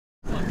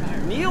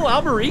Neil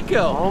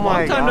Alberico. Oh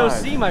my Long time no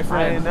see, my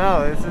friend. I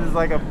know, this is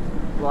like a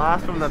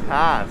blast from the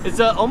past. It's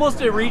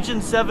almost a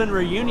Region 7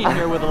 reunion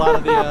here with a lot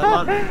of the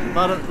lot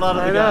of the guys.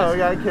 I know, we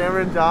got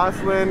Cameron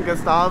Jocelyn,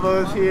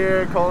 Gustavo's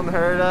here, Colton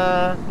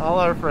Herta, all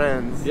our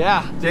friends.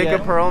 Yeah.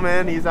 Jacob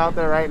Perlman, he's out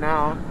there right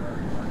now.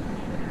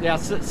 Yeah,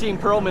 seeing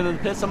Perlman in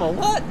the pits, I'm like,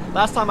 what?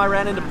 Last time I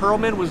ran into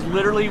Perlman was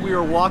literally, we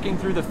were walking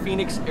through the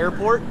Phoenix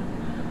airport,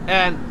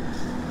 and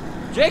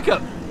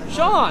Jacob,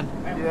 Sean,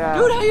 yeah.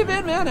 Dude, how you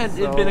been, man? And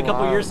So it'd been a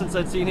couple wild. years since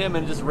I'd seen him,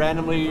 and just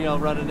randomly, you know,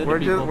 running into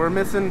people. We're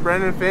missing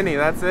Brendan Finney,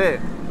 that's it.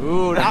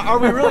 Ooh, are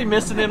we really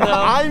missing him, though?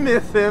 I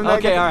miss him.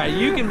 Okay, all right,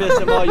 you can miss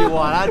him all you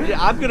want.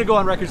 I'm going to go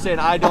on record saying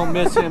I don't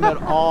miss him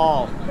at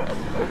all.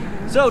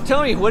 So,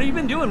 tell me, what have you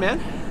been doing, man?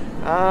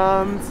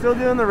 Still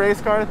doing the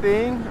race car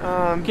thing.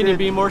 Can you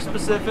be more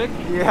specific?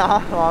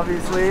 Yeah,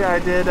 obviously. I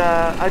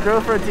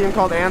drove for a team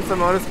called ANSA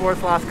Motorsports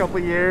the last couple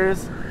of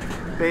years,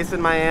 based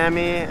in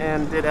Miami,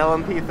 and did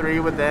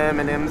LMP3 with them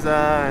and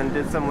IMSA, and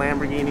did some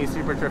Lamborghini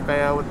Super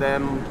Trofeo with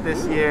them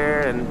this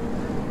year. And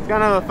it's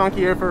kind of a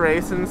funky year for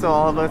racing, so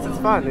all of us, it's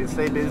fun. You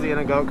stay busy in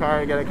a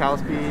go-kart, get a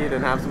CalSpeed,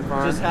 and have some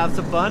fun. Just have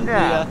some fun?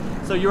 Yeah.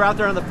 So you were out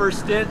there on the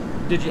first stint.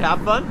 Did you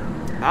have fun?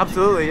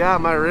 Absolutely, yeah.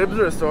 My ribs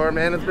are sore,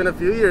 man. It's been a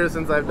few years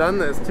since I've done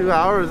this. 2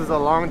 hours is a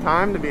long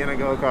time to be in a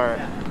go-kart.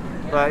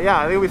 But yeah,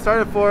 I think we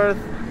started fourth,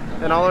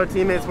 and all our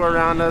teammates were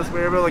around us. We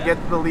were able to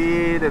get to the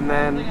lead, and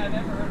then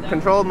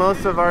controlled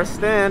most of our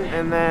stint,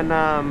 and then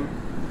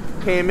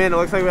came in. It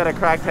looks like we had a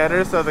cracked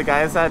header, so the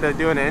guys had to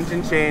do an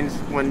engine change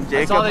when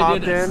Jacob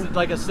hopped in.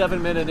 Like a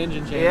 7-minute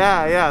engine change.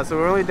 Yeah. So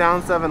we're only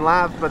down 7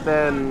 laps, but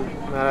then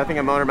I think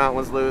a motor mount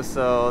was loose,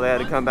 so they had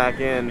to come back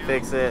in,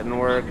 fix it, and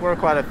we're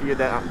quite a few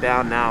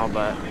down now.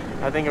 But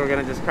I think we're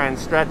gonna just try and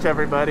stretch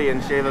everybody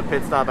and shave a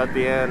pit stop at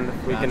the end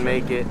if we can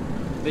make it.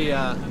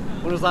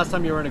 When was the last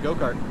time you were in a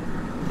go-kart?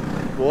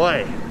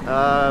 Boy,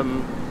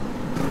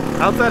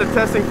 outside of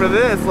testing for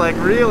this, like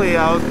really,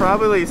 I was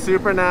probably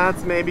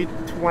Supernats maybe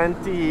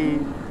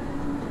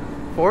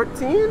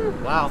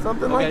 2014? Wow.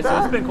 Something like that.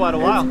 So it's been quite a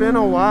while. It's been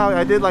a while.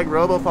 I did like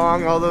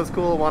Robopong, all those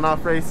cool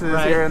one-off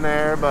races here and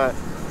there, but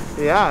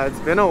yeah, it's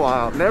been a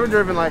while. Never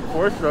driven like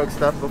 4-stroke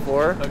stuff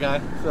before. Okay.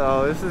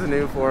 So this is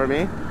new for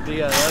me.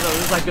 It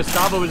was like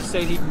Gustavo was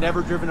saying he'd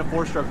never driven a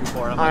 4-stroke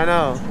before. I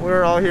know. We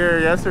were all here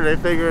yesterday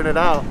figuring it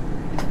out.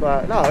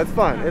 But no, it's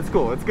fun. It's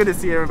cool. It's good to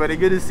see everybody.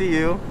 Good to see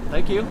you.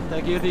 Thank you.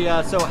 Thank you.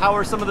 So how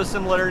are some of the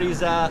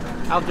similarities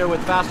out there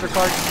with faster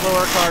karts,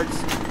 slower karts?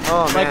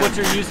 Oh, man. Like what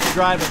you're used to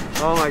driving?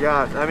 Oh my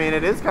gosh. I mean,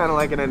 it is kind of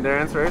like an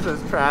endurance race.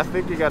 There's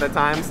traffic. You got to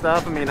time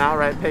stuff. I mean,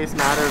 outright pace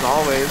matters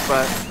always,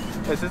 but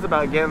it's just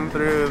about getting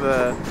through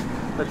the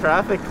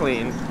traffic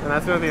clean. And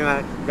that's the only thing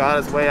that got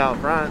us way out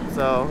front.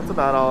 So that's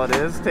about all it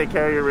is. Take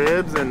care of your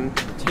ribs and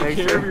make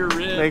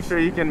sure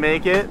you can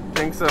make it.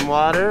 Drink some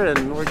water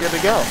and we're good to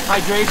go.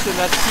 Hydration,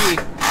 that's key.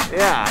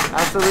 Yeah,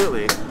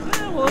 absolutely.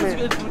 Yeah, well, it's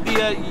good.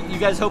 You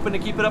guys hoping to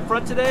keep it up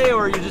front today,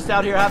 or are you just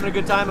out here having a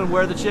good time and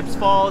where the chips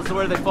fall is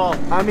where they fall?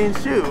 I mean,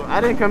 shoot,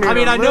 I didn't come here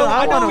to lose.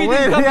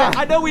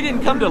 I know we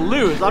didn't come to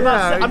lose. I'm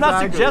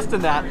not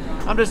suggesting that.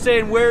 I'm just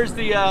saying, where's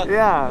the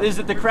is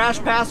it the crash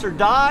pass or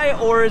die,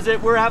 or is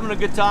it we're having a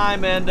good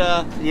time and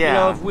you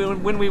know,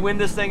 when we win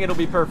this thing, it'll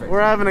be perfect?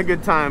 We're having a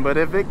good time, but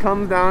if it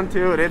comes down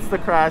to it, it's the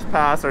crash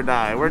pass or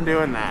die. We're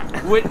doing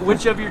that.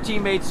 Which of your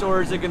teammates,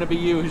 or is it going to be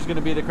you who's going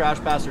to be the crash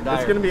pass or die?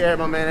 It's going to be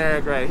my man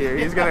Eric right here.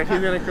 He's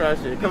gonna crush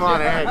it. Come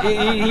on, Eric.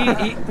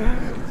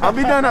 I'll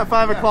be done at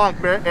 5 o'clock.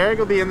 Eric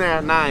will be in there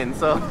at 9.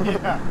 So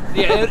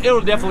yeah,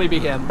 it'll definitely be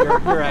him. You're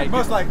right.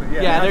 Most likely.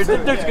 There's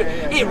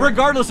good.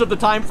 Regardless of the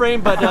time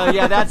frame, but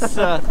yeah, that's.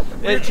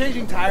 We were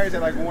changing tires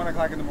at like 1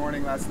 o'clock in the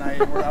morning last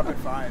night, and we're up at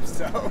 5.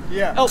 So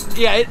yeah. Oh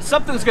yeah,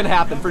 something's gonna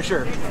happen for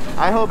sure.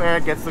 I hope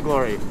Eric gets the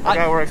glory. That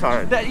guy works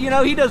hard. You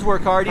know, he does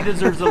work hard. He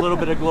deserves a little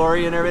bit of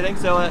glory and everything.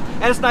 So and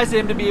it's nice of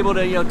him to be able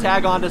to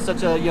tag on to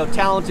such a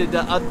talented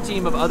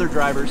team of other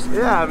drivers.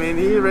 Yeah, I mean,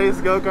 he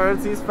raced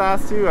go-karts. He's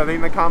fast too. I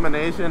think the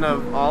combination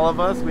of all of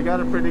us, we got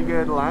a pretty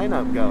good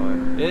lineup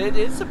going.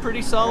 It's a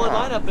pretty solid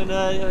lineup,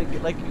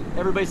 and like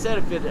everybody said,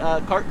 if it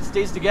kart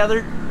stays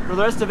together for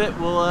the rest of it,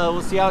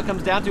 we'll see how it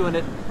comes down to. And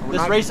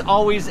this race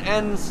always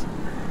ends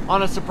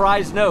on a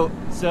surprise note,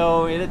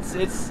 so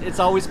it's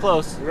always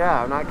close.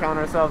 Yeah, I'm not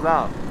counting ourselves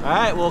out. All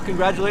right, well,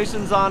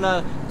 congratulations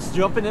on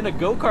jumping in a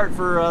go-kart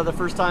for the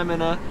first time in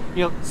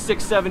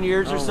 6-7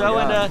 years or so,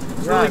 and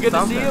it's really good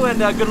to see you, and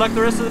good luck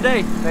the rest of the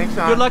day. Thanks,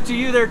 Sean. Good luck to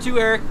you there too,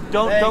 Eric.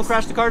 Don't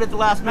crash the kart at the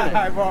last minute.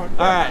 I won't.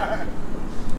 All right.